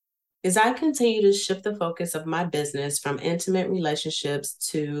As I continue to shift the focus of my business from intimate relationships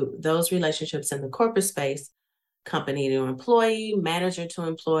to those relationships in the corporate space, company to employee, manager to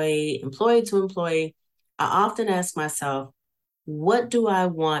employee, employee to employee, I often ask myself, what do I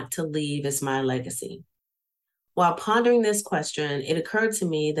want to leave as my legacy? While pondering this question, it occurred to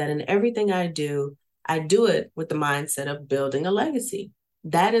me that in everything I do it with the mindset of building a legacy.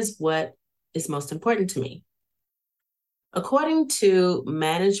 That is what is most important to me. According to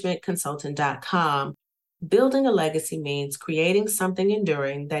managementconsultant.com, building a legacy means creating something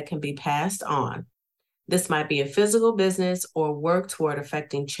enduring that can be passed on. This might be a physical business or work toward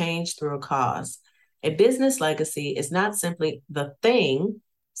affecting change through a cause. A business legacy is not simply the thing,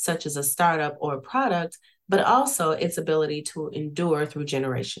 such as a startup or a product, but also its ability to endure through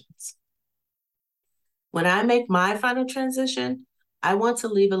generations. When I make my final transition, I want to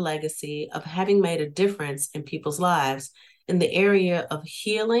leave a legacy of having made a difference in people's lives in the area of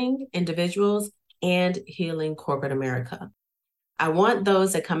healing individuals and healing corporate America. I want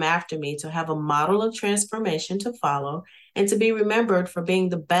those that come after me to have a model of transformation to follow and to be remembered for being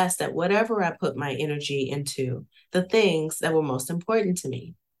the best at whatever I put my energy into, the things that were most important to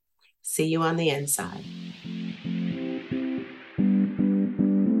me. See you on the inside.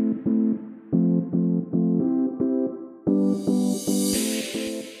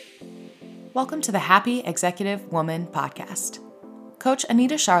 Welcome to the Happy Executive Woman podcast. Coach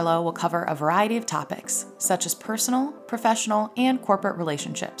Anita Charlo will cover a variety of topics, such as personal, professional, and corporate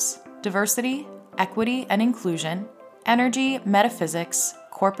relationships, diversity, equity and inclusion, energy, metaphysics,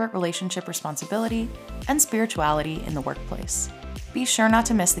 corporate relationship responsibility, and spirituality in the workplace. Be sure not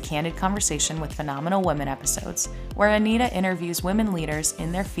to miss the Candid Conversation with Phenomenal Women episodes, where Anita interviews women leaders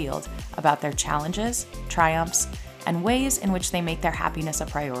in their field about their challenges, triumphs, and ways in which they make their happiness a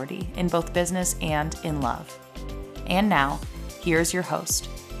priority in both business and in love. And now, here's your host,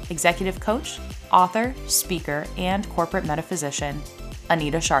 executive coach, author, speaker, and corporate metaphysician,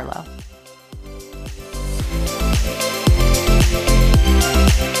 Anita Charlo.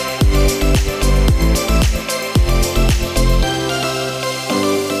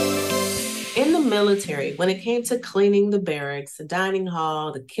 In the military, when it came to cleaning the barracks, the dining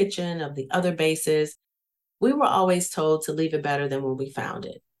hall, the kitchen of the other bases, we were always told to leave it better than when we found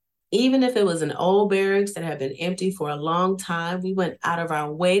it. Even if it was an old barracks that had been empty for a long time, we went out of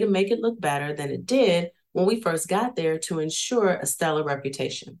our way to make it look better than it did when we first got there to ensure a stellar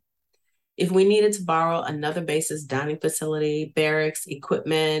reputation. If we needed to borrow another base's dining facility, barracks,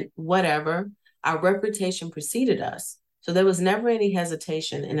 equipment, whatever, our reputation preceded us. So there was never any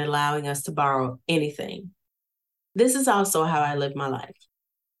hesitation in allowing us to borrow anything. This is also how I live my life.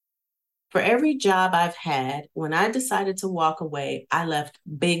 For every job I've had, when I decided to walk away, I left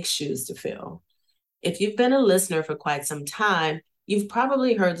big shoes to fill. If you've been a listener for quite some time, you've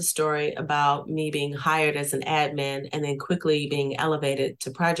probably heard the story about me being hired as an admin and then quickly being elevated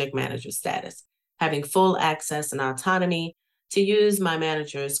to project manager status, having full access and autonomy to use my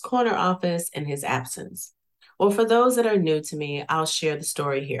manager's corner office in his absence. Well, for those that are new to me, I'll share the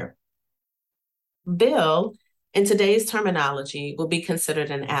story here. Bill, in today's terminology, will be considered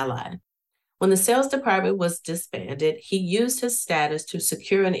an ally. When the sales department was disbanded, he used his status to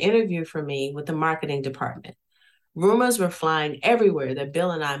secure an interview for me with the marketing department. Rumors were flying everywhere that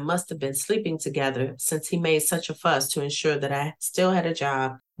Bill and I must have been sleeping together since he made such a fuss to ensure that I still had a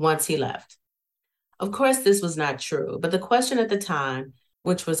job once he left. Of course, this was not true, but the question at the time,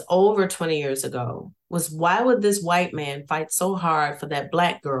 which was over 20 years ago, was why would this white man fight so hard for that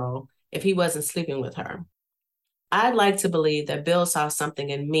Black girl if he wasn't sleeping with her? I'd like to believe that Bill saw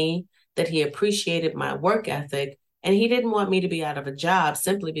something in me, that he appreciated my work ethic, and he didn't want me to be out of a job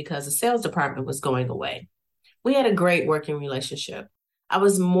simply because the sales department was going away. We had a great working relationship. I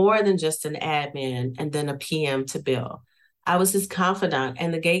was more than just an admin and then a PM to Bill. I was his confidant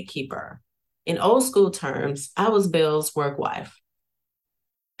and the gatekeeper. In old school terms, I was Bill's work wife.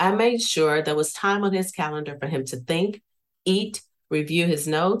 I made sure there was time on his calendar for him to think, eat, review his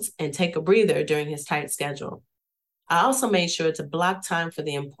notes, and take a breather during his tight schedule. I also made sure to block time for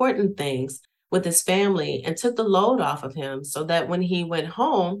the important things with his family and took the load off of him so that when he went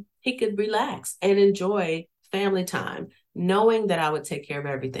home, he could relax and enjoy family time, knowing that I would take care of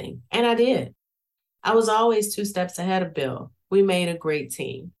everything. And I did. I was always 2 steps ahead of Bill. We made a great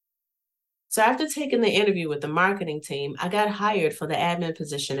team. So after taking the interview with the marketing team, I got hired for the admin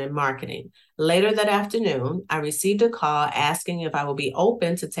position in marketing. Later that afternoon, I received a call asking if I would be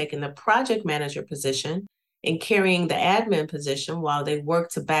open to taking the project manager position and carrying the admin position while they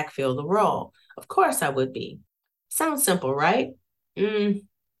worked to backfill the role. Of course I would be. Sounds simple, right?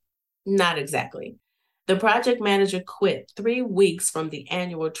 Not exactly. The project manager quit 3 weeks from the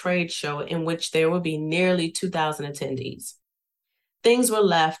annual trade show in which there would be nearly 2,000 attendees. Things were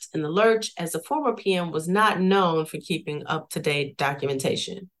left in the lurch as the former PM was not known for keeping up-to-date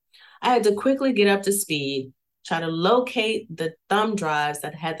documentation. I had to quickly get up to speed, try to locate the thumb drives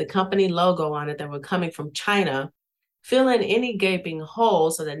that had the company logo on it that were coming from China, fill in any gaping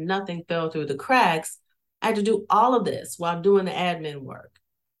holes so that nothing fell through the cracks. I had to do all of this while doing the admin work.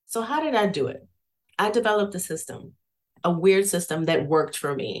 So how did I do it? I developed a system, a weird system that worked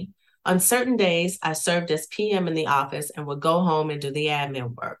for me. On certain days, I served as PM in the office and would go home and do the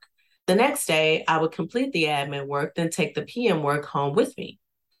admin work. The next day, I would complete the admin work, then take the PM work home with me.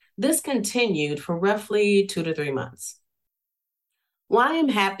 This continued for roughly 2 to 3 months. Well, I am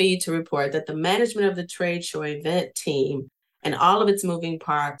happy to report that the management of the trade show event team and all of its moving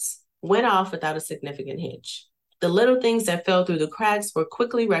parts went off without a significant hitch. The little things that fell through the cracks were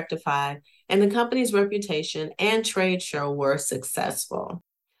quickly rectified, and the company's reputation and trade show were successful.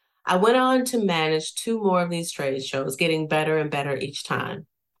 I went on to manage 2 more of these trade shows, getting better and better each time.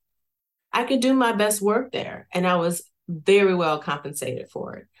 I could do my best work there, and I was very well compensated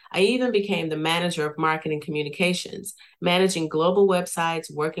for it. I even became the manager of marketing communications, managing global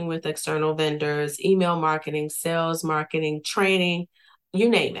websites, working with external vendors, email marketing, sales marketing, training, you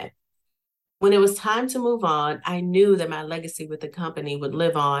name it. When it was time to move on, I knew that my legacy with the company would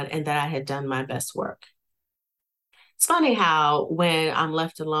live on and that I had done my best work. It's funny how when I'm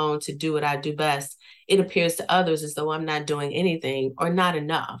left alone to do what I do best, it appears to others as though I'm not doing anything or not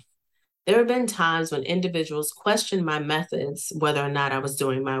enough. There have been times when individuals questioned my methods, whether or not I was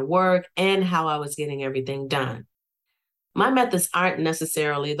doing my work and how I was getting everything done. My methods aren't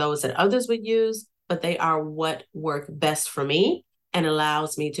necessarily those that others would use, but they are what work best for me and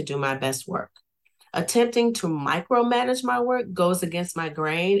allows me to do my best work. Attempting to micromanage my work goes against my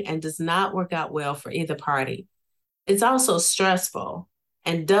grain and does not work out well for either party. It's also stressful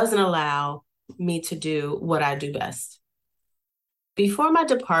and doesn't allow me to do what I do best. Before my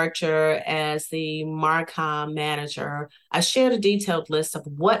departure as the Marcom manager, I shared a detailed list of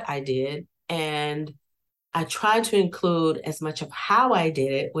what I did, and I tried to include as much of how I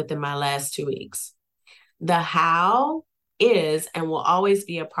did it within my last 2 weeks. The how is and will always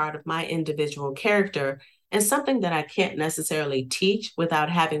be a part of my individual character and something that I can't necessarily teach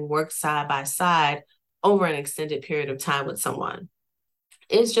without having worked side by side over an extended period of time with someone.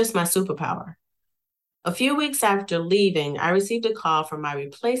 It's just my superpower. A few weeks after leaving, I received a call from my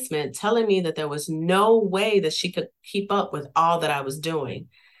replacement telling me that there was no way that she could keep up with all that I was doing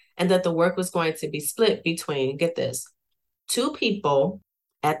and that the work was going to be split between, get this, 2 people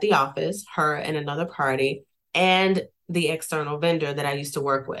at the office, her and another party, and the external vendor that I used to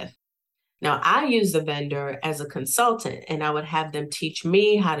work with. Now, I use the vendor as a consultant, and I would have them teach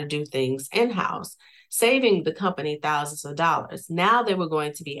me how to do things in-house, saving the company thousands of dollars. Now they were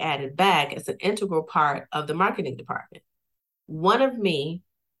going to be added back as an integral part of the marketing department. One of me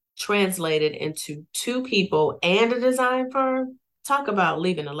translated into 2 people and a design firm. Talk about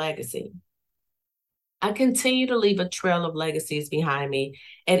leaving a legacy. I continue to leave a trail of legacies behind me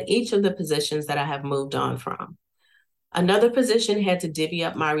at each of the positions that I have moved on from. Another position had to divvy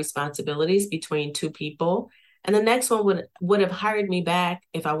up my responsibilities between 2 people, and the next one would have hired me back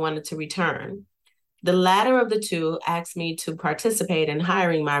if I wanted to return. The latter of the 2 asked me to participate in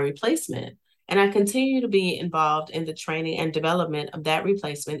hiring my replacement, and I continue to be involved in the training and development of that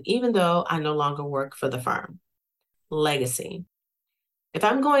replacement, even though I no longer work for the firm. Legacy. If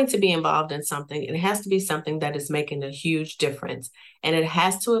I'm going to be involved in something, it has to be something that is making a huge difference, and it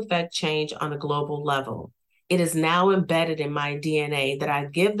has to affect change on a global level. It is now embedded in my DNA that I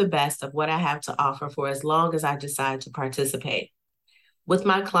give the best of what I have to offer for as long as I decide to participate. With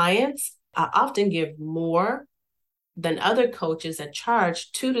my clients, I often give more than other coaches that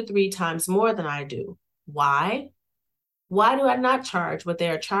charge 2 to 3 times more than I do. Why? Why do I not charge what they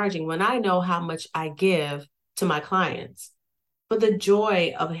are charging when I know how much I give to my clients? For the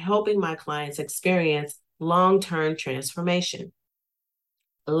joy of helping my clients experience long-term transformation.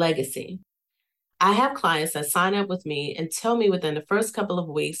 Legacy. I have clients that sign up with me and tell me within the first couple of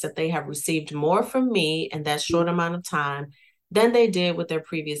weeks that they have received more from me in that short amount of time than they did with their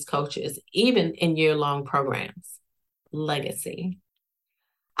previous coaches, even in year-long programs. Legacy.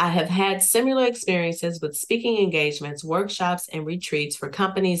 I have had similar experiences with speaking engagements, workshops, and retreats for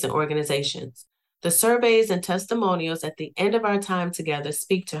companies and organizations. The surveys and testimonials at the end of our time together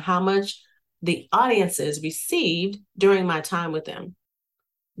speak to how much the audiences received during my time with them.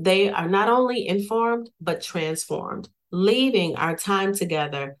 They are not only informed, but transformed, leaving our time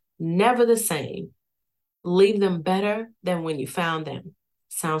together never the same. Leave them better than when you found them.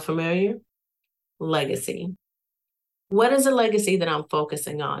 Sound familiar? Legacy. What is a legacy that I'm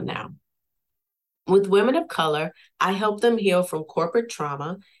focusing on now? With women of color, I help them heal from corporate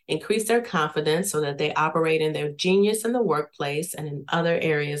trauma, increase their confidence so that they operate in their genius in the workplace and in other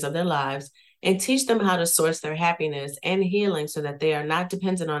areas of their lives, and teach them how to source their happiness and healing so that they are not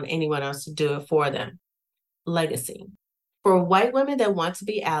dependent on anyone else to do it for them. Legacy. For white women that want to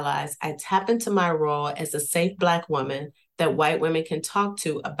be allies, I tap into my role as a safe Black woman that white women can talk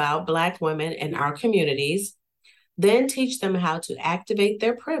to about Black women in our communities, then teach them how to activate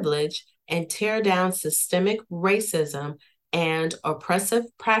their privilege and tear down systemic racism and oppressive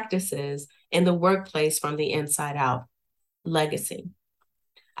practices in the workplace from the inside out. Legacy.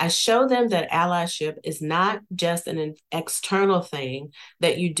 I show them that allyship is not just an external thing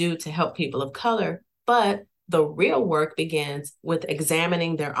that you do to help people of color, but the real work begins with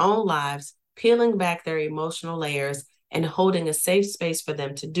examining their own lives, peeling back their emotional layers, and holding a safe space for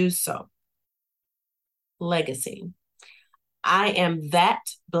them to do so. Legacy. I am that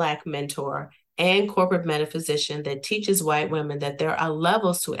Black mentor and corporate metaphysician that teaches white women that there are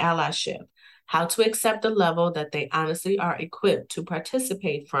levels to allyship, how to accept a level that they honestly are equipped to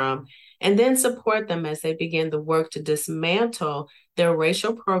participate from, and then support them as they begin the work to dismantle their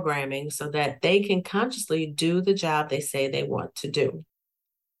racial programming so that they can consciously do the job they say they want to do.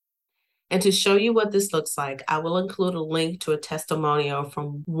 And to show you what this looks like, I will include a link to a testimonial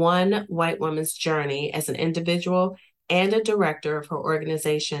from one white woman's journey as an individual and a director of her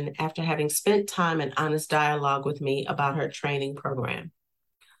organization after having spent time in honest dialogue with me about her training program.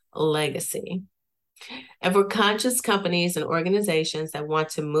 Legacy. And for conscious companies and organizations that want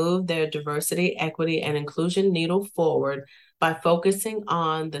to move their diversity, equity, and inclusion needle forward by focusing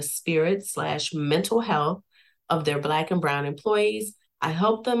on the spirit/mental health of their Black and Brown employees, I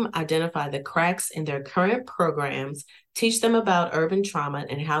help them identify the cracks in their current programs, teach them about urban trauma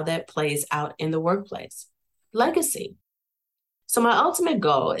and how that plays out in the workplace. Legacy. So my ultimate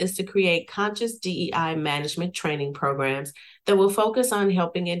goal is to create conscious DEI management training programs that will focus on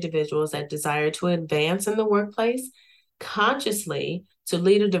helping individuals that desire to advance in the workplace consciously to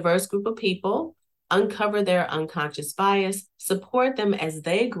lead a diverse group of people, uncover their unconscious bias, support them as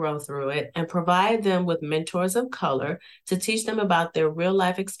they grow through it, and provide them with mentors of color to teach them about their real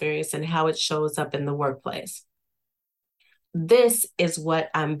life experience and how it shows up in the workplace. This is what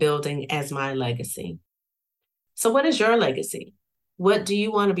I'm building as my legacy. So what is your legacy? What do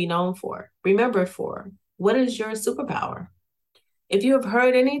you want to be known for, remembered for? What is your superpower? If you have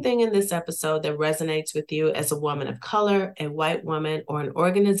heard anything in this episode that resonates with you as a woman of color, a white woman, or an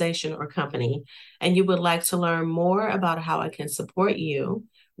organization or company, and you would like to learn more about how I can support you,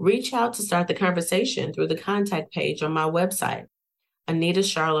 reach out to start the conversation through the contact page on my website,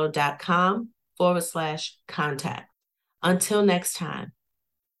 anitasharlow.com/contact. Until next time,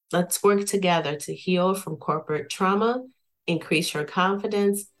 let's work together to heal from corporate trauma, increase your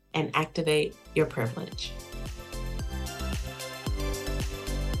confidence, and activate your privilege.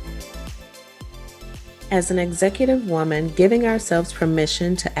 As an executive woman, giving ourselves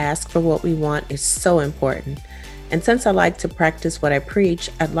permission to ask for what we want is so important. And since I like to practice what I preach,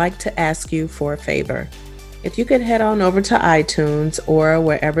 I'd like to ask you for a favor. If you could head on over to iTunes or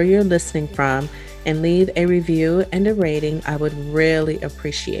wherever you're listening from and leave a review and a rating, I would really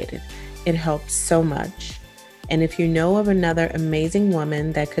appreciate it. It helps so much. And if you know of another amazing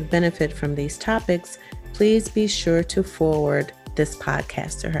woman that could benefit from these topics, please be sure to forward this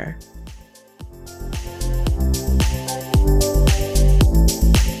podcast to her.